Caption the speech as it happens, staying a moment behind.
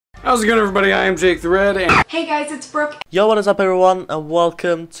How's it going, everybody? I am Jake the Red, and hey guys, it's Brooke. Yo, what is up, everyone, and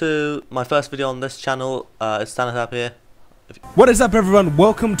welcome to my first video on this channel. It's Stanitap here. What is up, everyone?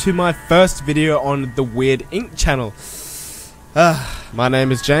 Welcome to my first video on the Weird Inc. channel. My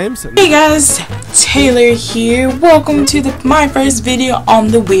name is James. Hey guys, Taylor here. Welcome to my first video on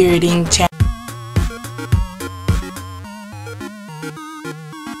the Weird Inc. channel.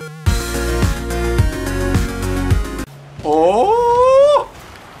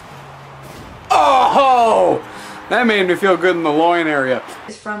 oh, that made me feel good in the loin area.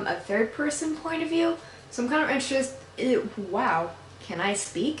 From a third person point of view, so I'm kind of interested. Wow, can I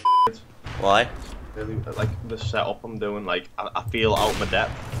speak? Why? Really, like the setup I'm doing, like I feel out of my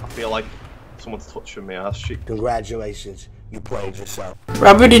depth. I feel like someone's touching me ass cheek. Congratulations, you played yourself.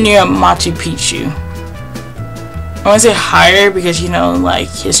 Robert De Niro, Machu Picchu. I want to say higher because, you know, like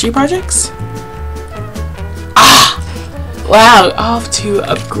history projects. Ah, wow, off to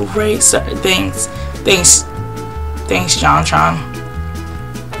a great start. Thanks, John.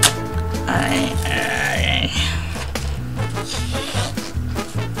 Alright.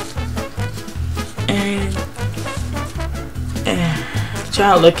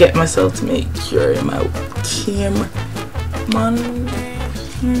 Trying to look at myself to make sure my camera monitor.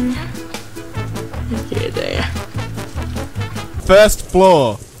 Okay, there. First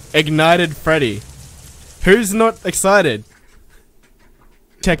floor, Ignited Freddy. Who's not excited?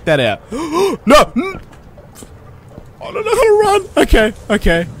 Check that out. No! I don't know how to run.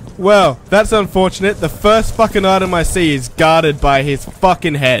 Okay. Well, that's unfortunate. The first fucking item I see is guarded by his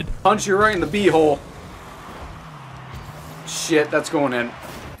fucking head. Punch you right in the beehole. Shit, that's going in.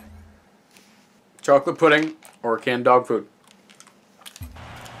 Chocolate pudding or canned dog food.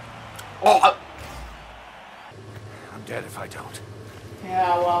 Oh! I'm dead if I don't.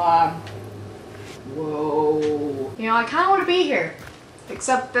 Yeah, well, whoa. You know, I kind of want to be here,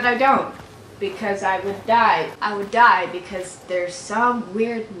 except that I don't, because I would die. I would die because there's some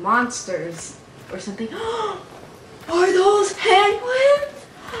weird monsters or something. Are those penguins?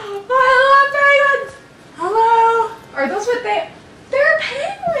 I love penguins! Hello? Are those what they're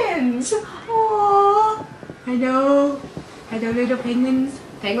penguins! Aww. I know little penguins.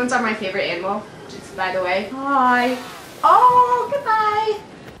 Penguins are my favorite animal, just by the way. Hi. Oh, goodbye.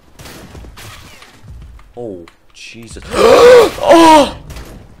 Oh, Jesus. Oh!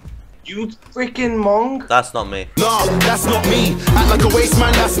 You freaking monk! That's not me. No, that's not me. Act like a waste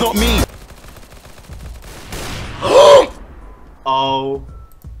man, that's not me.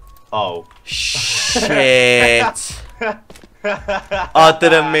 Oh. Shit. I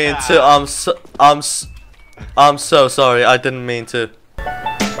didn't mean to. I'm so sorry. I didn't mean to.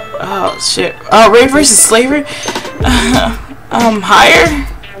 Oh shit. Oh, rape versus slavery. Higher.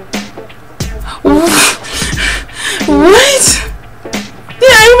 What?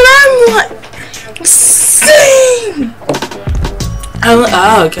 Yeah, I'm like insane.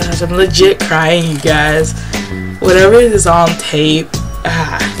 Oh gosh, I'm legit crying, you guys. Whatever is on tape.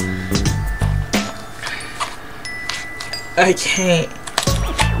 I can't.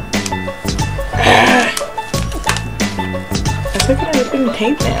 I took it out of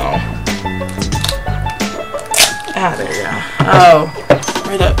tape now. There we go. Oh,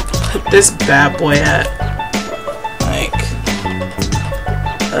 where to put this bad boy at? Like,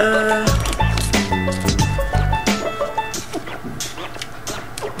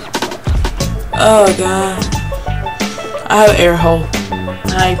 oh god. I have air hole.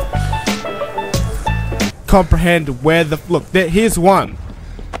 Comprehend where the look. Here's one.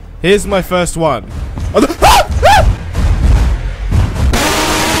 Here's my first one.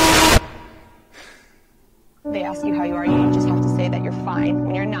 They ask you how you are, you just have to say that you're fine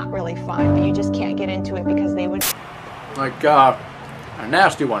when you're not really fine, but you just can't get into it because they would. Like, a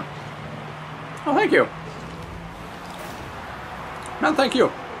nasty one. Oh, thank you. No, thank you.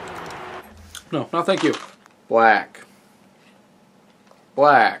 No, thank you. Black.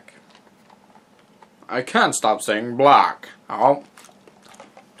 I can't stop saying black. Oh.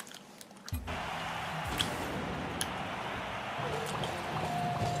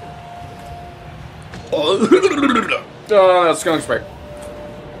 Oh, that's skunk spray.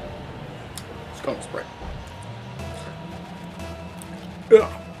 Skunk spray. Yeah.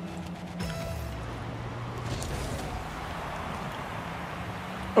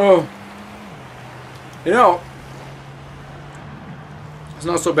 Oh. You know, it's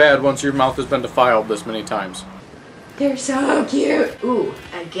not so bad once your mouth has been defiled this many times. They're so cute. Ooh,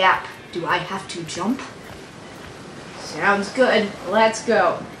 a gap. Do I have to jump? Sounds good. Let's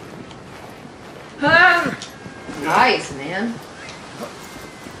go. Nice, man.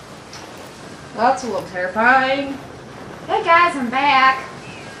 That's a little terrifying. Hey guys, I'm back.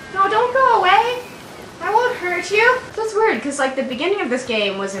 No, to you? So it's weird, because like the beginning of this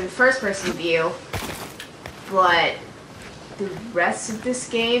game was in first-person view, but the rest of this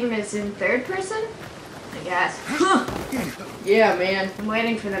game is in third person? I guess. Yeah, man. I'm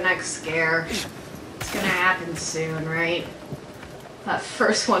waiting for the next scare. It's gonna happen soon, right? That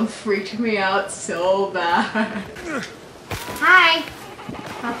first one freaked me out so bad. Hi.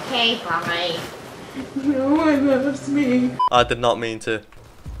 Okay, bye. No one loves me. I did not mean to.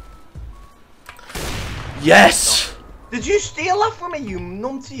 Yes! Did you steal that from me, you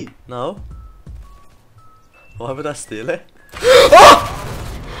numpty? No. Why would I steal it? Oh!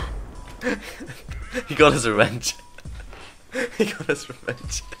 He got his revenge. He got his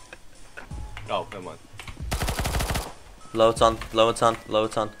revenge. Oh, never mind. Low ton, lower ton, lower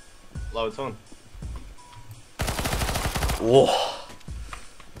ton. Lower ton. Whoa.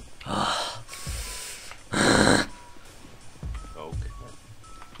 Okay.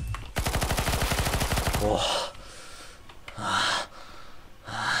 Whoa.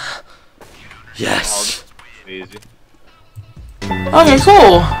 Yes. Easy. Okay,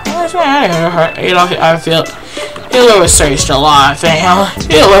 cool. I feel Halo was searched a lot, fam.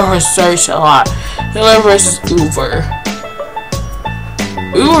 Halo was searched a lot. Halo versus Uber.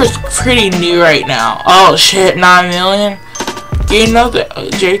 Uber's pretty new right now. Oh shit, 9 million? Do you know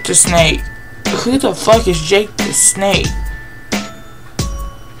that Jake the Snake? Who the fuck is Jake the Snake?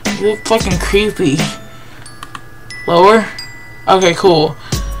 You look fucking creepy. Lower? Okay, cool.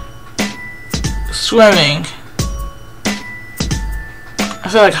 Swimming. I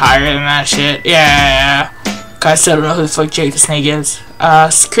feel like higher than that shit. Yeah. I still don't know who the fuck Jake the Snake is.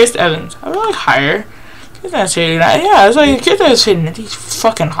 Chris Evans. I feel like higher. Chris Evans hitting that. Yeah, it's like Chris Evans hitting it. He's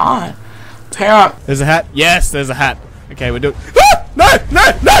fucking hot. Paramount. There's a hat. Yes, there's a hat. Okay, we're doing. Ah!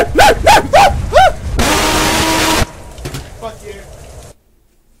 No!